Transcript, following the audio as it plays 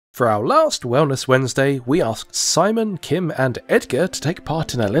For our last Wellness Wednesday, we asked Simon, Kim and Edgar to take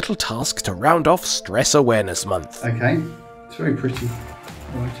part in a little task to round off Stress Awareness Month. Okay, it's very pretty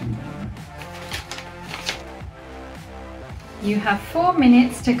writing. You have 4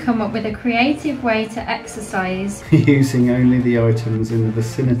 minutes to come up with a creative way to exercise Using only the items in the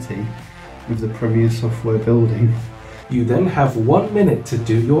vicinity of the Premier Software building. You then have 1 minute to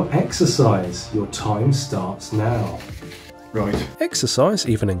do your exercise. Your time starts now. Right. Exercise,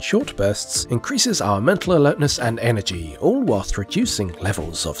 even in short bursts, increases our mental alertness and energy, all whilst reducing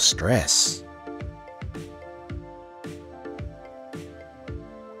levels of stress.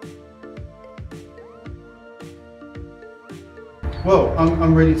 Well,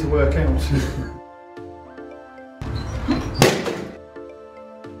 I'm ready to work out.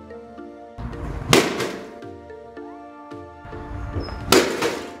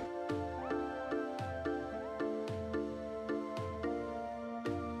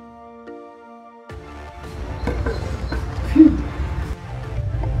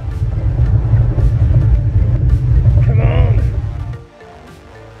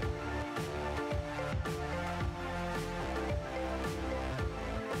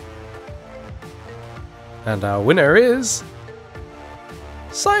 And our winner is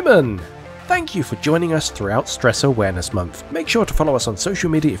Simon! Thank you for joining us throughout Stress Awareness Month. Make sure to follow us on social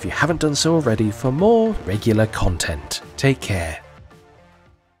media if you haven't done so already for more regular content. Take care.